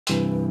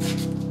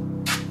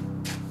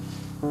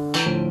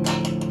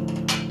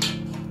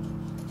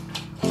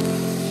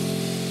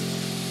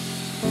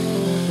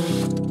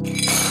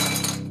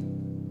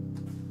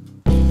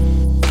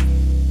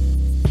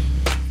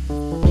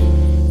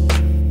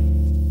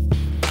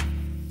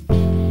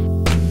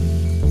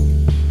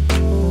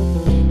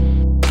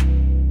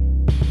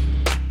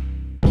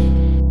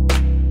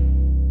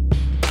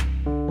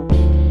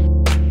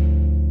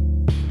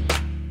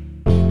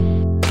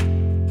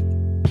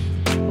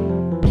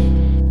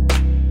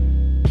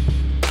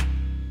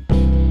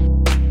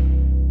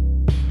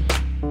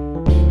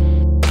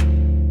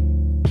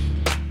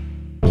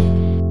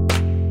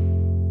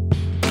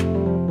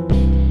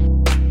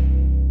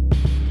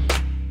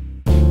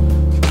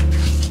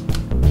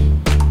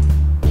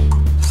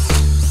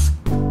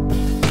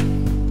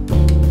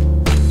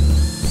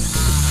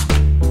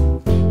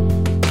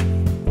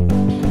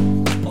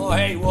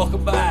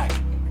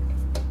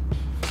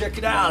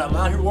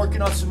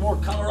working on some more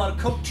Colorado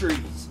coat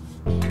trees.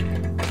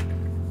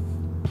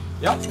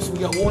 Yep, so we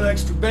got one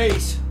extra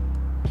base.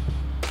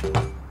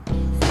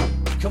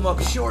 Come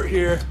up short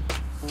here.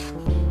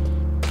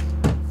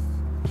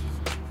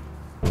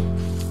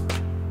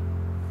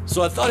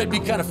 So I thought it'd be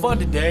kind of fun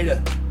today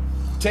to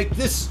take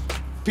this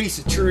piece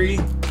of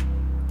tree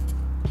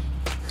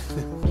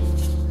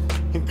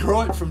and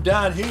grow it from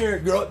down here,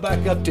 grow it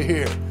back up to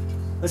here.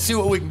 Let's see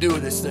what we can do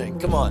with this thing.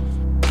 Come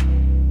on.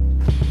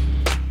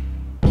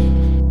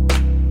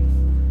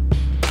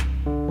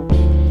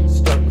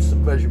 Start with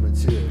some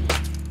measurements here.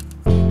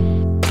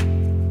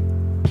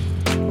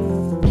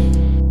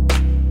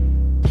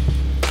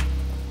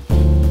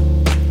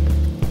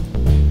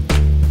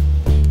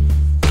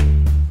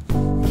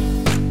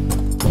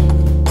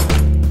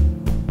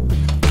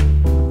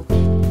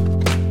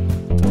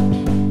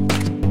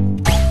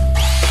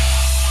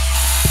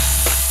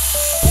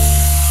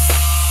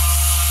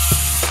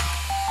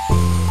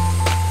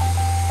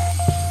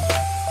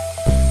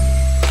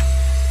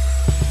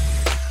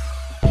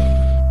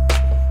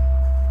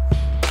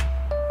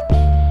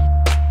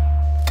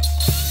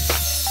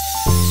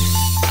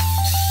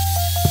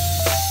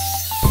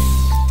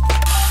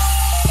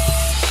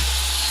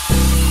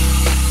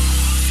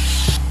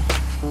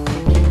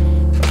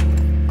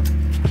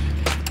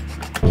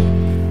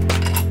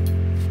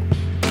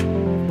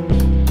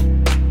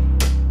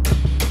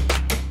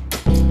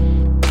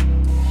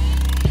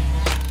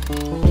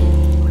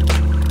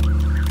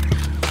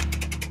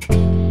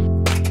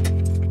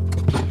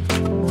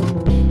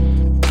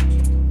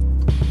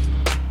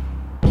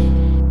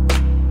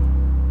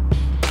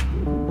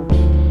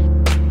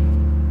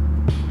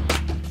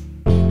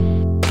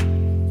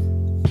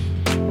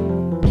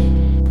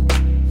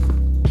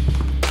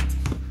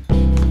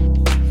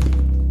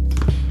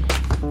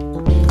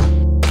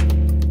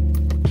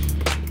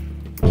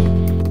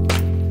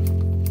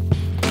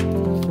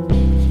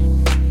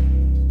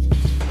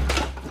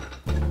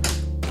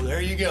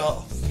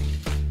 Go.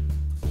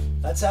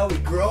 That's how we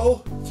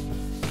grow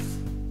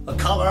a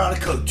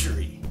Colorado coat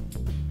tree.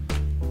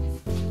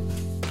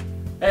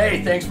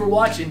 Hey, thanks for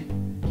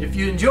watching. If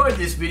you enjoyed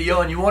this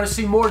video and you want to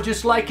see more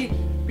just like it,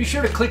 be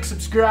sure to click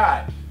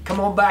subscribe.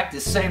 Come on back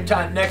this same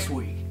time next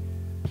week.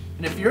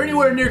 And if you're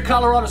anywhere near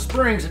Colorado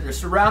Springs and the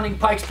surrounding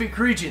Pikes Peak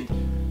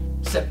region,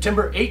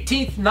 September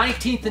 18th,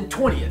 19th, and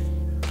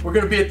 20th, we're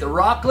going to be at the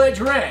Rockledge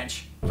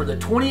Ranch for the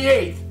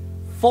 28th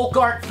Folk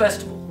Art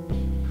Festival.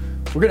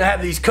 We're going to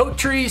have these coat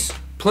trees,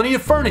 plenty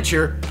of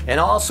furniture, and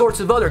all sorts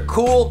of other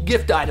cool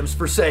gift items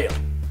for sale.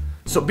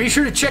 So be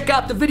sure to check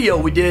out the video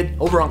we did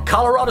over on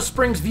Colorado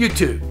Springs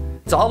YouTube.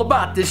 It's all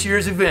about this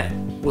year's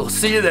event. We'll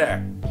see you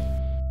there.